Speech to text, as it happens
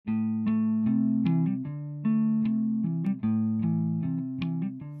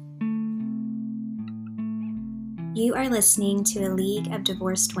You are listening to a League of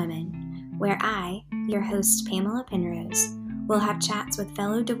Divorced Women, where I, your host Pamela Penrose, will have chats with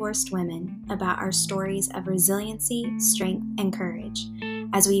fellow divorced women about our stories of resiliency, strength, and courage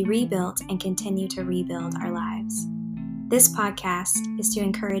as we rebuilt and continue to rebuild our lives. This podcast is to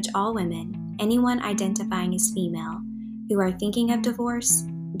encourage all women, anyone identifying as female, who are thinking of divorce,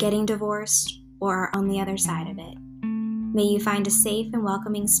 getting divorced, or are on the other side of it. May you find a safe and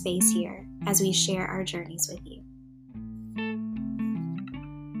welcoming space here as we share our journeys with you.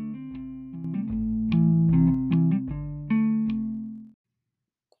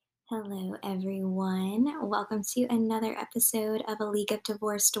 Hello, everyone. Welcome to another episode of A League of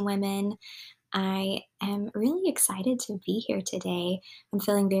Divorced Women. I am really excited to be here today. I'm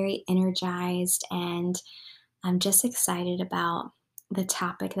feeling very energized, and I'm just excited about the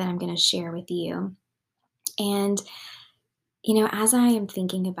topic that I'm going to share with you. And, as I am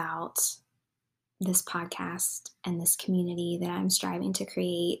thinking about this podcast and this community that I'm striving to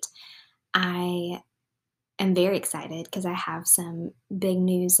create, I am very excited because I have some big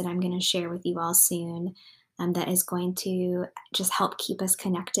news that I'm going to share with you all soon that is going to just help keep us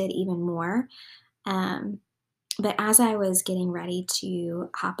connected even more. But as I was getting ready to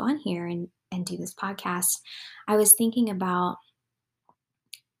hop on here and do this podcast, I was thinking about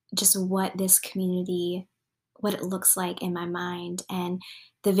just what this community, what it looks like in my mind. And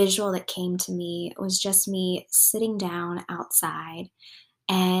the visual that came to me was just me sitting down outside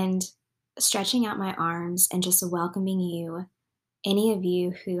and stretching out my arms and just welcoming you, any of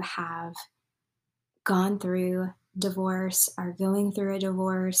you who have gone through divorce, are going through a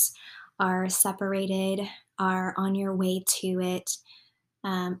divorce, are separated, are on your way to it,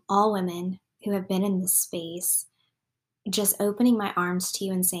 all women who have been in this space, just opening my arms to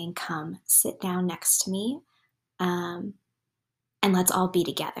you and saying, come, sit down next to me, and let's all be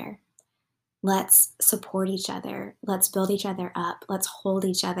together. Let's support each other. Let's build each other up. Let's hold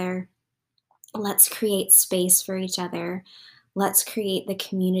each other. Let's create space for each other. Let's create the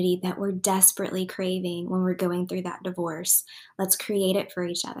community that we're desperately craving when we're going through that divorce. Let's create it for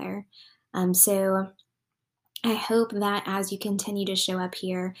each other. So I hope that as you continue to show up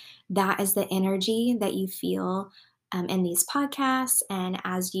here, that is the energy that you feel in these podcasts, and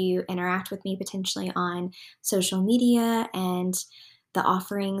as you interact with me potentially on social media and the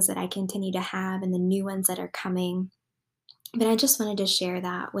offerings that I continue to have and the new ones that are coming. But I just wanted to share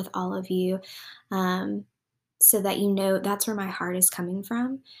that with all of you so that you know that's where my heart is coming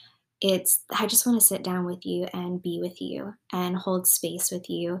from. I just want to sit down with you and be with you and hold space with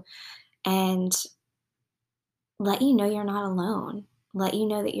you and let you know you're not alone, let you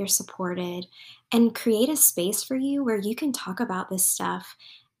know that you're supported, and create a space for you where you can talk about this stuff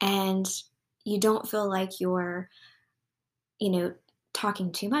and you don't feel like you're,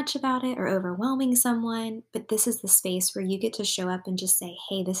 talking too much about it or overwhelming someone. But this is the space where you get to show up and just say,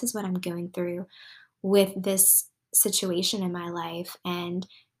 hey, this is what I'm going through with this situation in my life. And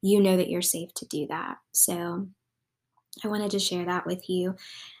you know that you're safe to do that. So I wanted to share that with you.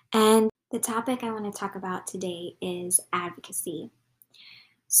 And the topic I want to talk about today is advocacy.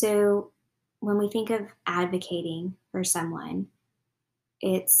 So when we think of advocating for someone,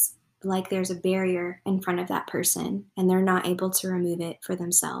 it's like there's a barrier in front of that person and they're not able to remove it for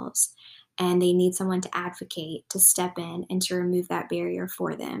themselves. And they need someone to advocate, to step in and to remove that barrier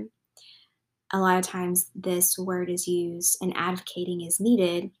for them. A lot of times this word is used and advocating is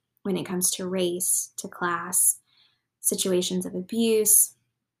needed when it comes to race, to class, situations of abuse,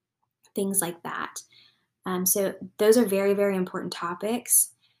 things like that. So those are very, very important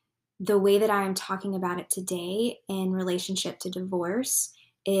topics. The way that I am talking about it today in relationship to divorce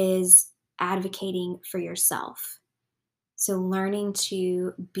is advocating for yourself. So learning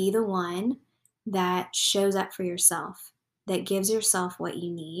to be the one that shows up for yourself, that gives yourself what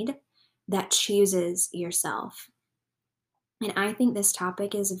you need, that chooses yourself. And I think this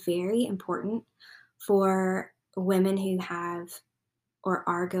topic is very important for women who have or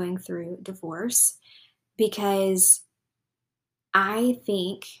are going through divorce, because I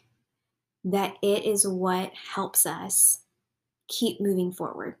think that it is what helps us keep moving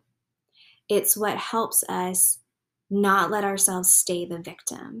forward. It's what helps us not let ourselves stay the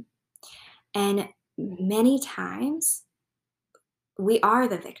victim. And many times we are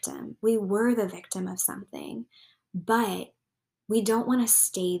the victim. We were the victim of something, but we don't want to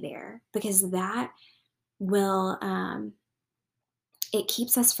stay there because that will, it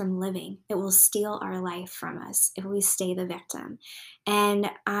keeps us from living. It will steal our life from us if we stay the victim. And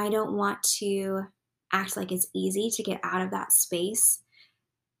I don't want to act like it's easy to get out of that space,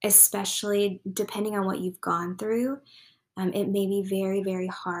 especially depending on what you've gone through. It may be very, very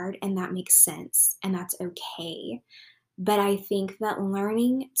hard, and that makes sense, and that's okay. But I think that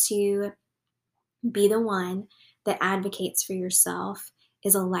learning to be the one that advocates for yourself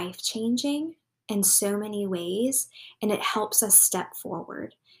is a life changing in so many ways, and it helps us step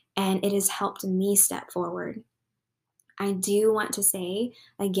forward. And it has helped me step forward. I do want to say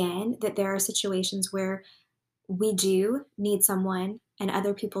again that there are situations where we do need someone and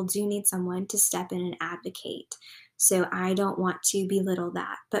other people do need someone to step in and advocate. So I don't want to belittle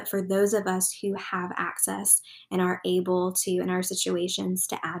that. But for those of us who have access and are able to, in our situations,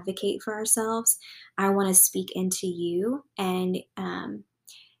 to advocate for ourselves, I want to speak into you and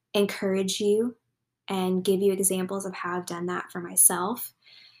encourage you and give you examples of how I've done that for myself.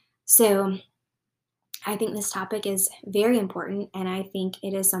 So I think this topic is very important, and I think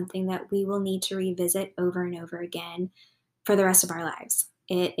it is something that we will need to revisit over and over again for the rest of our lives.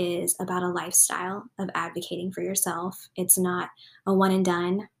 It is about a lifestyle of advocating for yourself. It's not a one and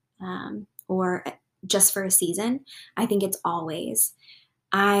done or just for a season. I think it's always.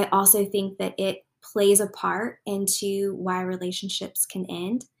 I also think that it plays a part into why relationships can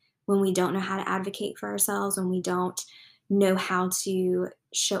end when we don't know how to advocate for ourselves, when we don't know how to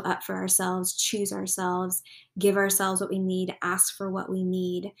show up for ourselves, choose ourselves, give ourselves what we need, ask for what we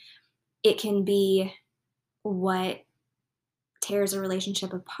need. It can be what tears a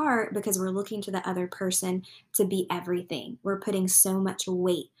relationship apart because we're looking to the other person to be everything. We're putting so much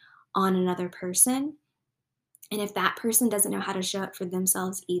weight on another person. And if that person doesn't know how to show up for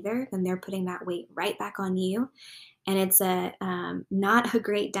themselves either, then they're putting that weight right back on you. And it's a not a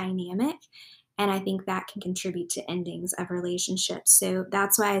great dynamic. And I think that can contribute to endings of relationships. So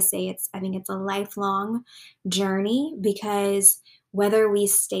that's why I say I think it's a lifelong journey because whether we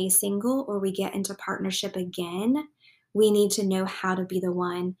stay single or we get into partnership again, we need to know how to be the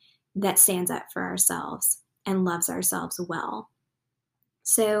one that stands up for ourselves and loves ourselves well.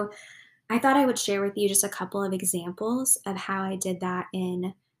 So I thought I would share with you just a couple of examples of how I did that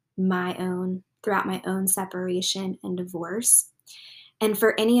throughout my own separation and divorce. And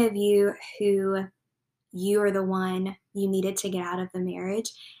for any of you who you are the one you needed to get out of the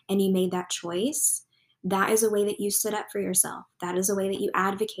marriage and you made that choice, that is a way that you stood up for yourself. That is a way that you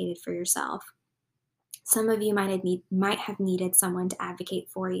advocated for yourself. Some of you might have needed someone to advocate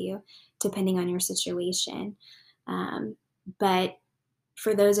for you, depending on your situation. Um, but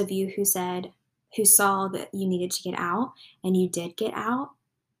for those of you who saw that you needed to get out and you did get out,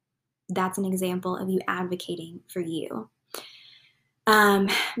 that's an example of you advocating for you.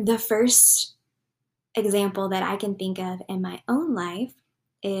 The first example that I can think of in my own life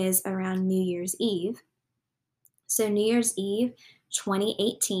is around New Year's Eve. So, New Year's Eve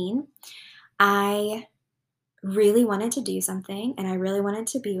 2018, I really wanted to do something and I really wanted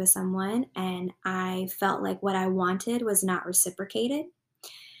to be with someone, and I felt like what I wanted was not reciprocated,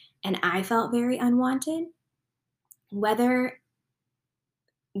 and I felt very unwanted. Whether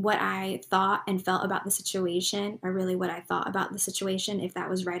what I thought and felt about the situation, or really what I thought about the situation, if that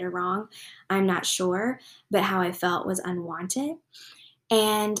was right or wrong, I'm not sure, but how I felt was unwanted.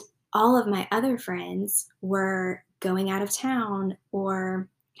 And all of my other friends were going out of town or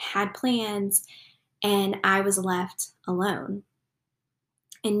had plans, and I was left alone.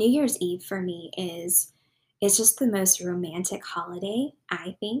 And New Year's Eve for me is just the most romantic holiday,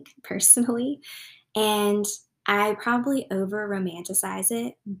 I think, personally. And I probably over romanticize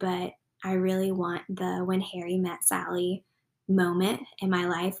it, but I really want the when Harry met Sally moment in my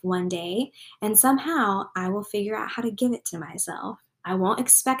life one day. And somehow I will figure out how to give it to myself. I won't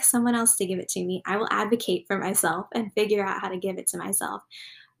expect someone else to give it to me. I will advocate for myself and figure out how to give it to myself.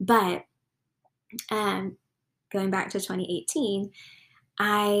 But um, going back to 2018,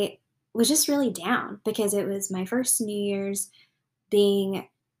 I was just really down because it was my first New Year's being,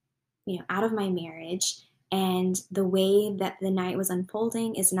 out of my marriage, and the way that the night was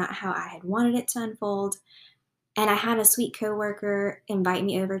unfolding is not how I had wanted it to unfold. And I had a sweet coworker invite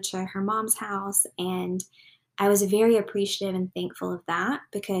me over to her mom's house, and I was very appreciative and thankful of that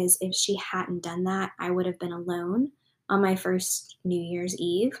because if she hadn't done that, I would have been alone on my first New Year's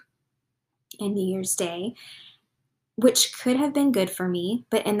Eve and New Year's Day, which could have been good for me,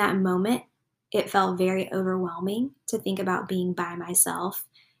 but in that moment, it felt very overwhelming to think about being by myself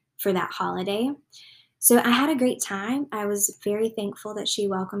for that holiday. So I had a great time. I was very thankful that she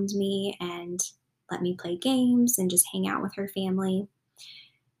welcomed me and let me play games and just hang out with her family.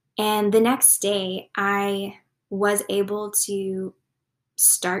 And the next day, I was able to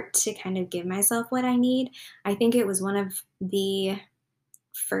start to kind of give myself what I need. I think it was one of the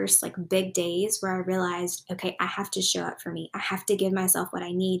first like big days where I realized, okay, I have to show up for me. I have to give myself what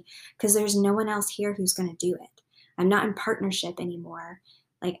I need because there's no one else here who's going to do it. I'm not in partnership anymore.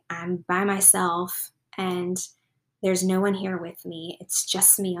 Like, I'm by myself and there's no one here with me. It's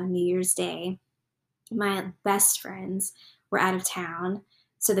just me on New Year's Day. My best friends were out of town.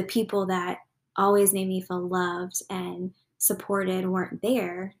 So the people that always made me feel loved and supported weren't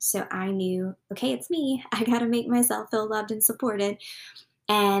there. So I knew, okay, it's me. I got to make myself feel loved and supported.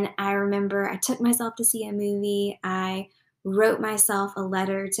 And I remember I took myself to see a movie. I wrote myself a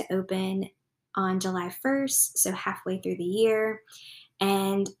letter to open on July 1st, so halfway through the year,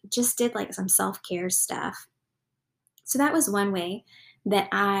 and just did like some self care stuff. So that was one way that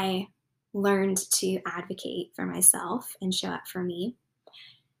I learned to advocate for myself and show up for me.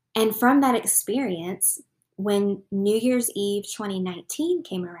 And from that experience, when New Year's Eve 2019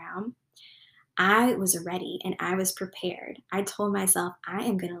 came around, I was ready and I was prepared. I told myself, I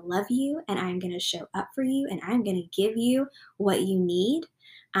am going to love you and I'm going to show up for you and I'm going to give you what you need.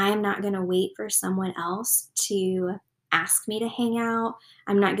 I'm not going to wait for someone else to ask me to hang out.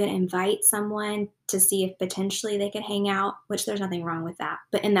 I'm not going to invite someone to see if potentially they could hang out, which there's nothing wrong with that.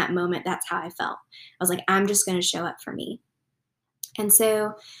 But in that moment, that's how I felt. I was like, I'm just going to show up for me. And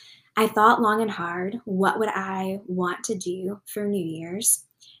so I thought long and hard, what would I want to do for New Year's?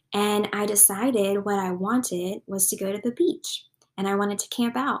 And I decided what I wanted was to go to the beach and I wanted to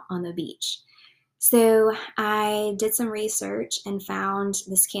camp out on the beach. So I did some research and found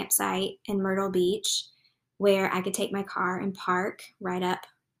this campsite in Myrtle Beach where I could take my car and park right up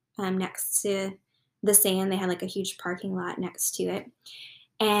next to the sand. They had like a huge parking lot next to it.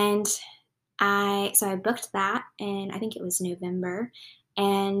 And I booked that and I think it was November.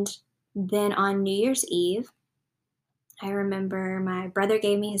 And then on New Year's Eve, I remember my brother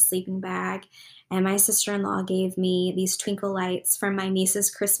gave me his sleeping bag, and my sister in law gave me these twinkle lights from my niece's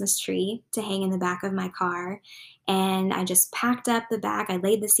Christmas tree to hang in the back of my car. And I just packed up the bag, I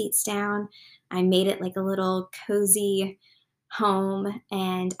laid the seats down, I made it like a little cozy home,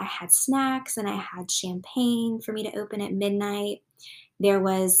 and I had snacks and I had champagne for me to open at midnight. There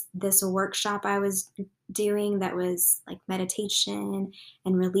was this workshop I was doing that was like meditation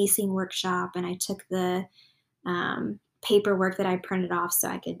and releasing workshop, and I took the paperwork that I printed off so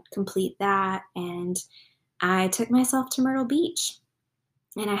I could complete that. And I took myself to Myrtle Beach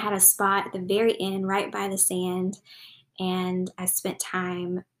and I had a spot at the very end right by the sand. And I spent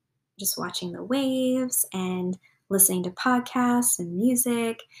time just watching the waves and listening to podcasts and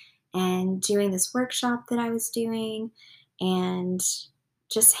music and doing this workshop that I was doing and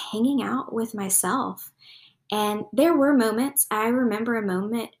just hanging out with myself. And there were moments, I remember a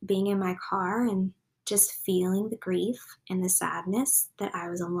moment being in my car and just feeling the grief and the sadness that I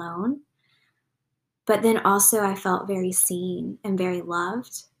was alone. But then also, I felt very seen and very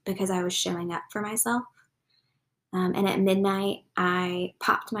loved because I was showing up for myself. And at midnight, I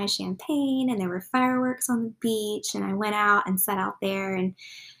popped my champagne and there were fireworks on the beach. And I went out and sat out there. And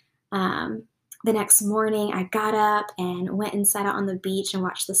the next morning, I got up and went and sat out on the beach and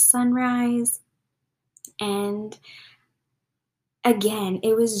watched the sunrise. And again,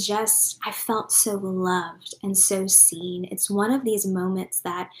 it was just, I felt so loved and so seen. It's one of these moments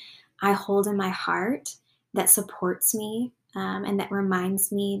that I hold in my heart that supports me and that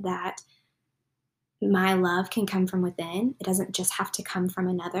reminds me that my love can come from within. It doesn't just have to come from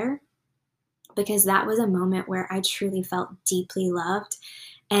another, because that was a moment where I truly felt deeply loved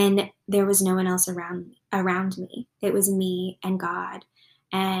and there was no one else around me. It was me and God.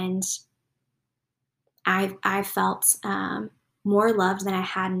 And I felt more loved than I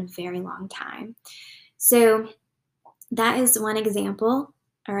had in a very long time. So that is one example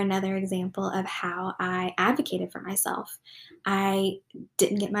or another example of how I advocated for myself. I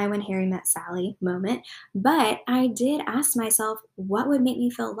didn't get my When Harry Met Sally moment, but I did ask myself what would make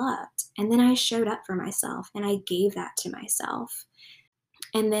me feel loved. And then I showed up for myself and I gave that to myself.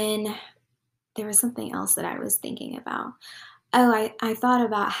 And then there was something else that I was thinking about. Oh, I thought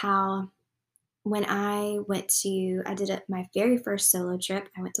about how when I did my very first solo trip,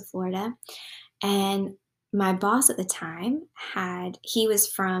 I went to Florida, and my boss at the time he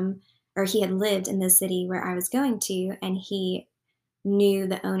had lived in the city where I was going to, and he knew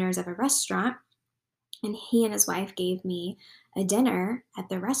the owners of a restaurant, and he and his wife gave me a dinner at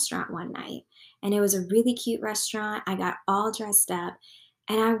the restaurant one night. And it was a really cute restaurant. I got all dressed up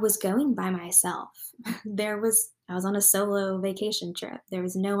and I was going by myself. I was on a solo vacation trip. There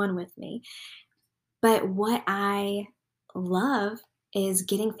was no one with me. But what I love is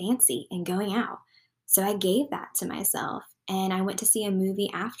getting fancy and going out. So I gave that to myself and I went to see a movie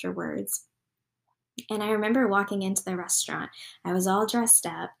afterwards. And I remember walking into the restaurant. I was all dressed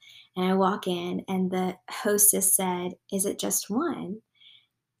up and I walk in and the hostess said, "Is it just one?"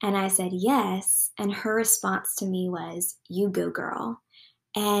 And I said, yes. And her response to me was, you go, girl.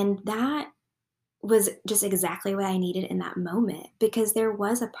 And that was just exactly what I needed in that moment because there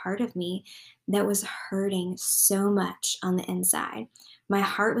was a part of me that was hurting so much on the inside. My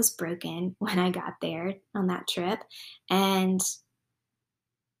heart was broken when I got there on that trip. And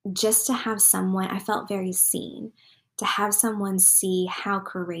just to have someone, I felt very seen. To have someone see how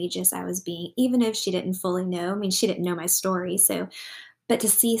courageous I was being, even if she didn't fully know. I mean, she didn't know my story. So, but to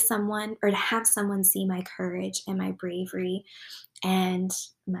see someone or to have someone see my courage and my bravery and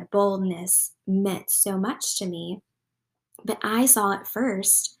my boldness meant so much to me. But I saw it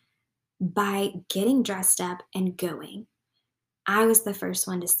first by getting dressed up and going. I was the first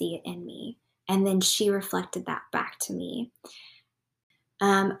one to see it in me. And then she reflected that back to me.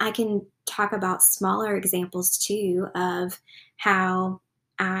 I can talk about smaller examples too of how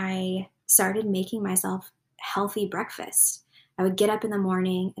I started making myself healthy breakfast. I would get up in the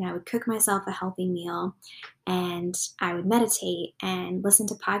morning and I would cook myself a healthy meal and I would meditate and listen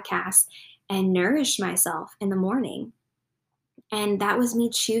to podcasts and nourish myself in the morning. And that was me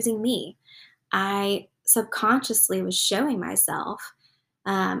choosing me. I subconsciously was showing myself,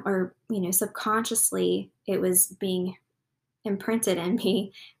 subconsciously it was being imprinted in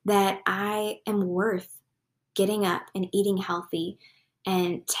me that I am worth getting up and eating healthy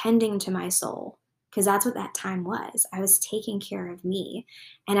and tending to my soul. Because that's what that time was. I was taking care of me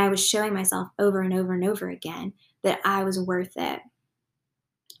and I was showing myself over and over and over again that I was worth it.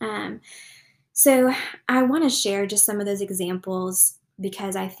 Um, so I want to share just some of those examples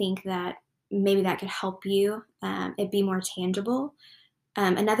because I think that maybe that could help you it be more tangible.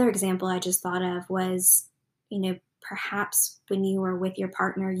 Another example I just thought of was, perhaps when you were with your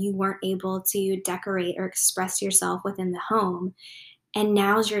partner, you weren't able to decorate or express yourself within the home. And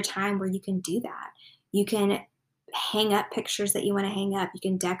now's your time where you can do that. You can hang up pictures that you want to hang up. You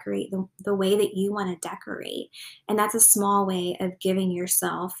can decorate the way that you want to decorate. And that's a small way of giving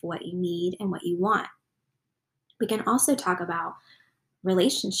yourself what you need and what you want. We can also talk about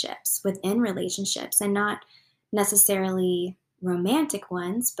relationships within relationships and not necessarily romantic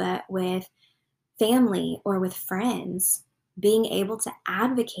ones, but with family or with friends, being able to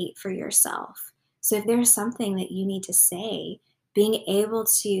advocate for yourself. So if there's something that you need to say, being able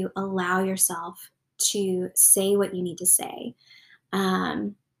to allow yourself to say what you need to say,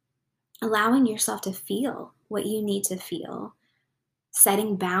 um, allowing yourself to feel what you need to feel,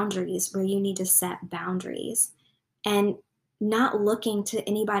 setting boundaries where you need to set boundaries, and not looking to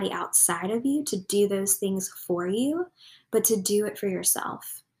anybody outside of you to do those things for you, but to do it for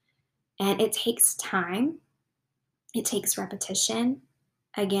yourself. And it takes time, it takes repetition.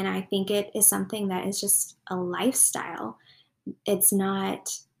 Again, I think it is something that is just a lifestyle. It's not,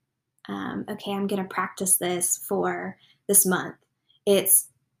 okay, I'm going to practice this for this month. It's,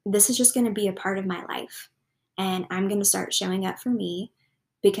 this is just going to be a part of my life. And I'm going to start showing up for me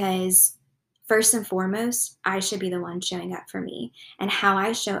because, first and foremost, I should be the one showing up for me. And how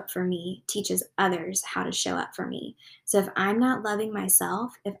I show up for me teaches others how to show up for me. So if I'm not loving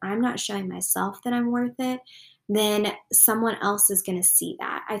myself, if I'm not showing myself that I'm worth it, then someone else is going to see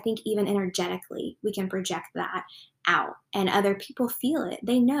that. I think even energetically, we can project that out and other people feel it.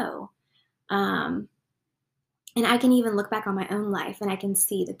 They know. Um, and I can even look back on my own life and I can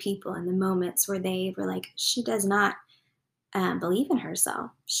see the people and the moments where they were like, she does not believe in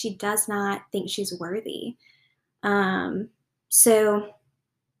herself. She does not think she's worthy. Um, so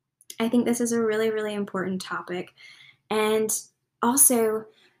I think this is a really, really important topic. And also,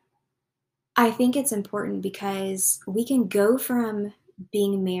 I think it's important because we can go from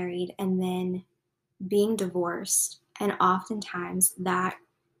being married and then being divorced. And oftentimes that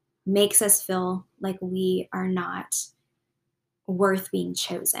makes us feel like we are not worth being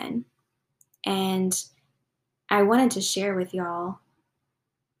chosen. And I wanted to share with y'all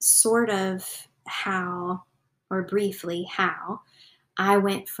sort of how, or briefly, how I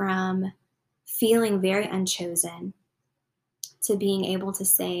went from feeling very unchosen to being able to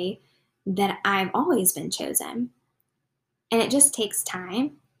say that I've always been chosen. And it just takes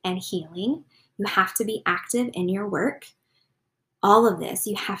time and healing. You have to be active in your work. All of this,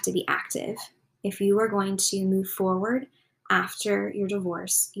 you have to be active. If you are going to move forward after your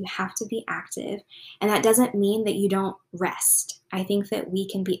divorce, you have to be active. And that doesn't mean that you don't rest. I think that we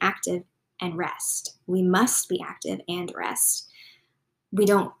can be active and rest. We must be active and rest. We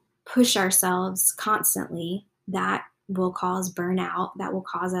don't push ourselves constantly. That will cause burnout. That will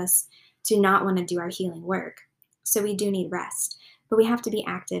cause us to not want to do our healing work. So we do need rest, but we have to be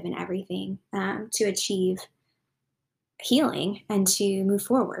active in everything to achieve healing and to move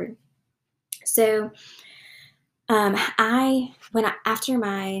forward. So After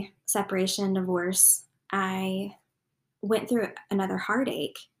my separation and divorce, I went through another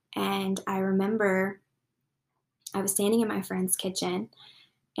heartache, and I remember I was standing in my friend's kitchen,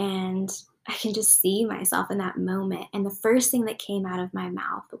 and I can just see myself in that moment, and the first thing that came out of my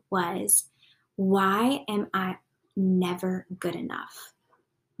mouth was, "Why am I never good enough?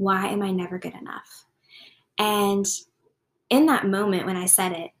 Why am I never good enough?" And in that moment when I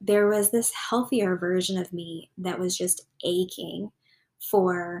said it, there was this healthier version of me that was just aching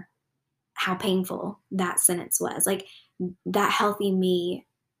for how painful that sentence was. Like, that healthy me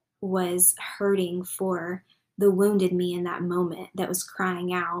was hurting for the wounded me in that moment that was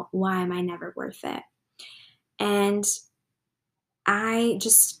crying out, "Why am I never worth it?" And I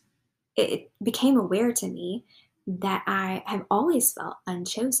just, it became aware to me that I have always felt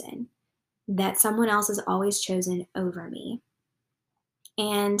unchosen, that someone else has always chosen over me.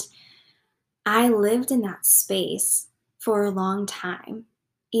 And I lived in that space for a long time,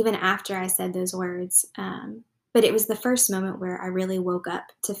 even after I said those words. But it was the first moment where I really woke up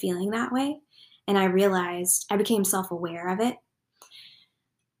to feeling that way. And I realized I became self aware of it.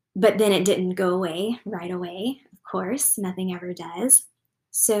 But then it didn't go away right away. Of course, nothing ever does.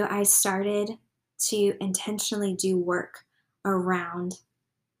 So I started to intentionally do work around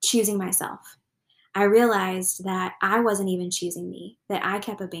choosing myself. I realized that I wasn't even choosing me, that I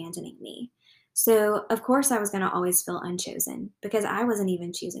kept abandoning me. So, of course, I was going to always feel unchosen because I wasn't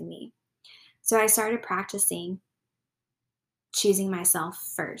even choosing me. So, I started practicing choosing myself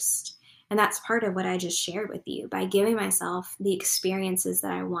first. And that's part of what I just shared with you by giving myself the experiences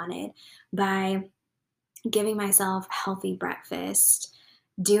that I wanted, by giving myself healthy breakfast,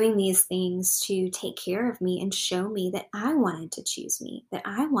 doing these things to take care of me and show me that I wanted to choose me, that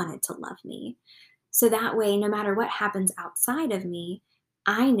I wanted to love me. So that way, no matter what happens outside of me,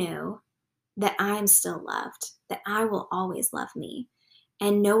 I know that I am still loved, that I will always love me.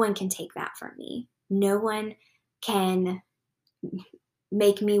 And no one can take that from me. No one can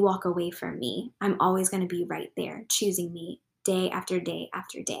make me walk away from me. I'm always going to be right there, choosing me day after day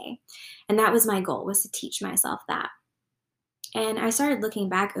after day. And that was my goal, was to teach myself that. And I started looking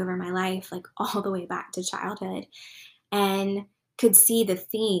back over my life, like all the way back to childhood, and could see the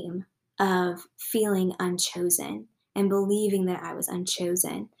theme of feeling unchosen and believing that I was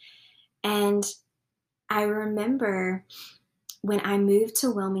unchosen. And I remember when I moved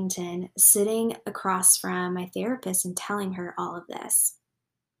to Wilmington, sitting across from my therapist and telling her all of this.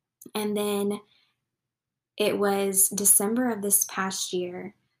 And then it was December of this past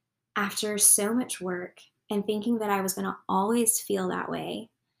year, after so much work and thinking that I was going to always feel that way,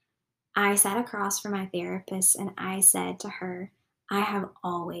 I sat across from my therapist and I said to her, "I have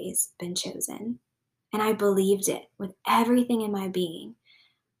always been chosen." And I believed it with everything in my being.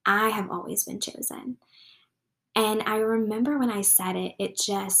 I have always been chosen. And I remember when I said it, it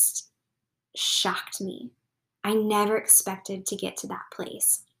just shocked me. I never expected to get to that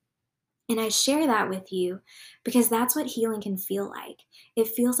place. And I share that with you because that's what healing can feel like. It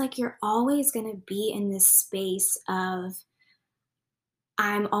feels like you're always going to be in this space of,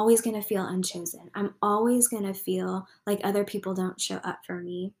 I'm always going to feel unchosen. I'm always going to feel like other people don't show up for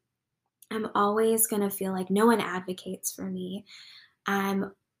me. I'm always going to feel like no one advocates for me.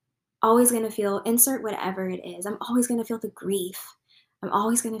 I'm always going to feel, insert whatever it is. I'm always going to feel the grief. I'm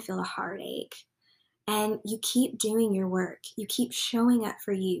always going to feel the heartache. And you keep doing your work. You keep showing up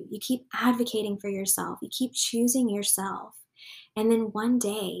for you. You keep advocating for yourself. You keep choosing yourself. And then one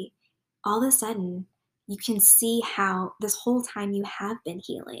day, all of a sudden, you can see how this whole time you have been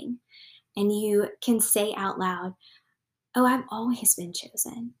healing. And you can say out loud, "Oh, I've always been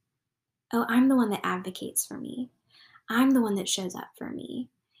chosen. Oh, I'm the one that advocates for me. I'm the one that shows up for me."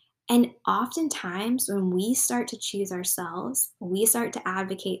 And oftentimes, when we start to choose ourselves, we start to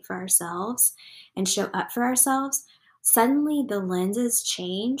advocate for ourselves and show up for ourselves, suddenly the lenses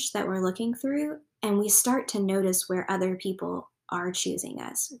change that we're looking through, and we start to notice where other people are choosing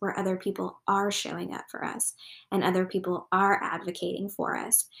us, where other people are showing up for us, and other people are advocating for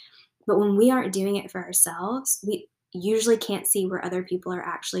us. But when we aren't doing it for ourselves, we usually can't see where other people are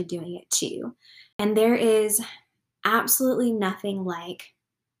actually doing it too. And there is absolutely nothing like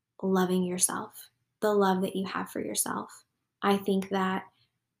loving yourself, the love that you have for yourself. I think that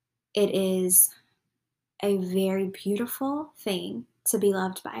it is a very beautiful thing to be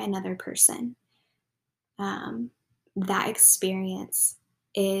loved by another person. Um, that experience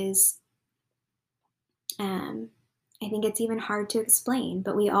is, um, I think it's even hard to explain,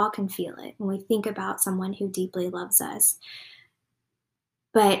 but we all can feel it when we think about someone who deeply loves us.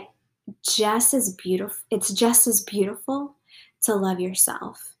 But just as beautiful, it's just as beautiful to love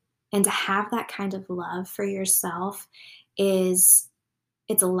yourself. And to have that kind of love for yourself is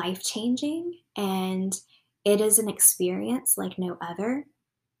it's life-changing, and it is an experience like no other.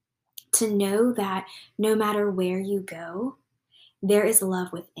 To know that no matter where you go, there is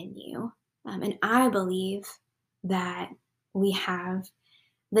love within you. And I believe that we have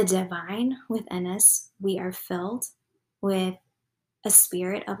the divine within us. We are filled with a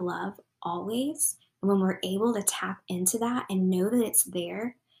spirit of love always. And when we're able to tap into that and know that it's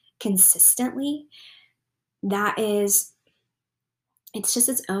there consistently, that is, it's just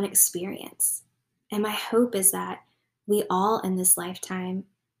its own experience. And my hope is that we all in this lifetime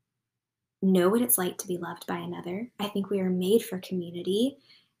know what it's like to be loved by another. I think we are made for community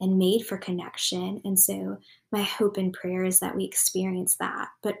and made for connection. And so, my hope and prayer is that we experience that,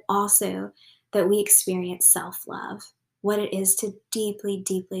 but also that we experience self love, what it is to deeply,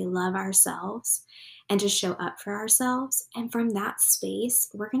 deeply love ourselves and to show up for ourselves. And from that space,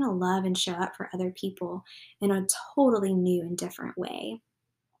 we're going to love and show up for other people in a totally new and different way.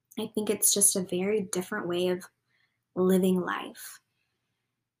 I think it's just a very different way of living life.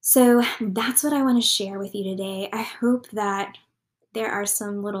 So that's what I want to share with you today. I hope that there are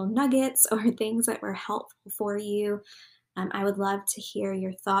some little nuggets or things that were helpful for you. I would love to hear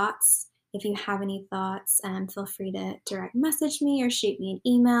your thoughts. If you have any thoughts, feel free to direct message me or shoot me an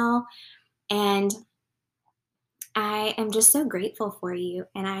email. And I am just so grateful for you.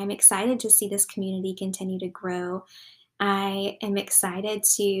 And I'm excited to see this community continue to grow. I am excited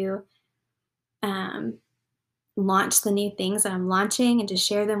to um, launch the new things that I'm launching and to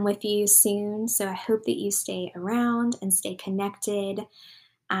share them with you soon. So I hope that you stay around and stay connected.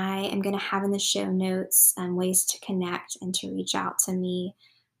 I am going to have in the show notes ways to connect and to reach out to me.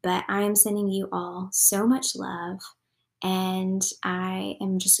 But I am sending you all so much love. And I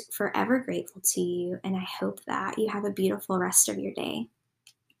am just forever grateful to you. And I hope that you have a beautiful rest of your day.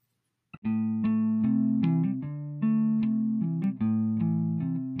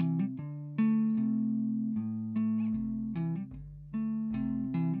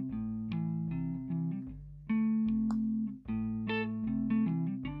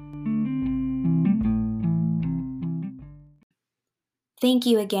 Thank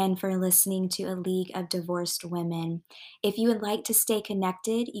you again for listening to A League of Divorced Women. If you would like to stay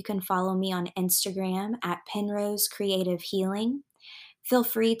connected, you can follow me on Instagram at Penrose Creative Healing. Feel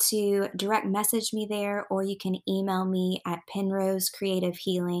free to direct message me there, or you can email me at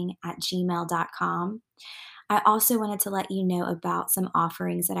penrosecreativehealing@gmail.com. I also wanted to let you know about some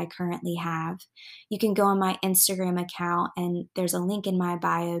offerings that I currently have. You can go on my Instagram account, and there's a link in my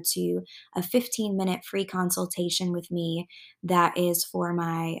bio to a 15-minute free consultation with me that is for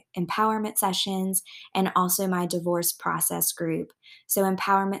my empowerment sessions and also my divorce process group. So,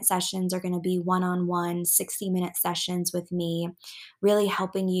 empowerment sessions are going to be one on one, 60-minute sessions with me, really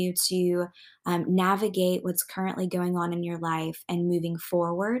helping you to navigate what's currently going on in your life and moving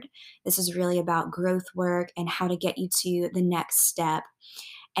forward. This is really about growth work and how to get you to the next step.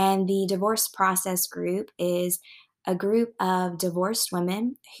 And the divorce process group is a group of divorced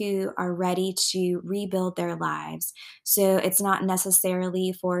women who are ready to rebuild their lives. So it's not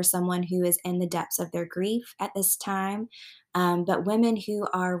necessarily for someone who is in the depths of their grief at this time, but women who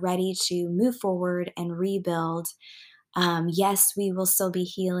are ready to move forward and rebuild. Yes, we will still be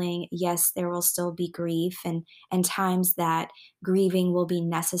healing. Yes, there will still be grief and times that grieving will be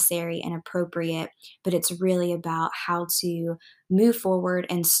necessary and appropriate, but it's really about how to move forward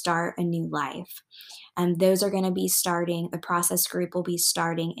and start a new life. Those are going to be starting, the process group will be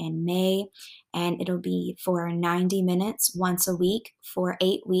starting in May, and it'll be for 90 minutes once a week for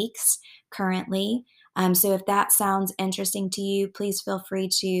 8 weeks currently. So if that sounds interesting to you, please feel free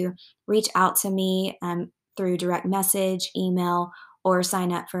to reach out to me through direct message, email, or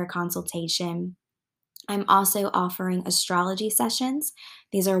sign up for a consultation. I'm also offering astrology sessions.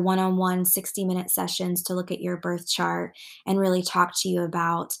 These are one on one 60-minute sessions to look at your birth chart and really talk to you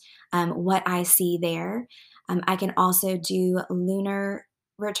about what I see there. I can also do lunar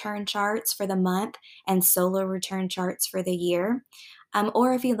return charts for the month and solar return charts for the year.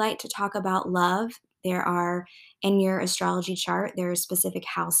 Or if you'd like to talk about love, there are in your astrology chart, there are specific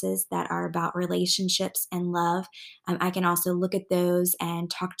houses that are about relationships and love. I can also look at those and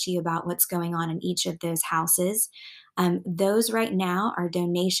talk to you about what's going on in each of those houses. Those right now are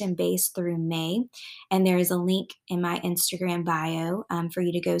donation based through May, and there is a link in my Instagram bio for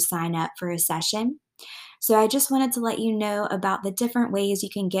you to go sign up for a session. So I just wanted to let you know about the different ways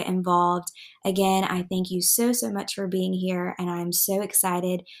you can get involved. Again, I thank you so, so much for being here, and I'm so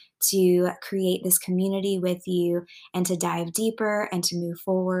excited to create this community with you and to dive deeper and to move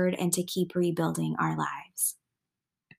forward and to keep rebuilding our lives.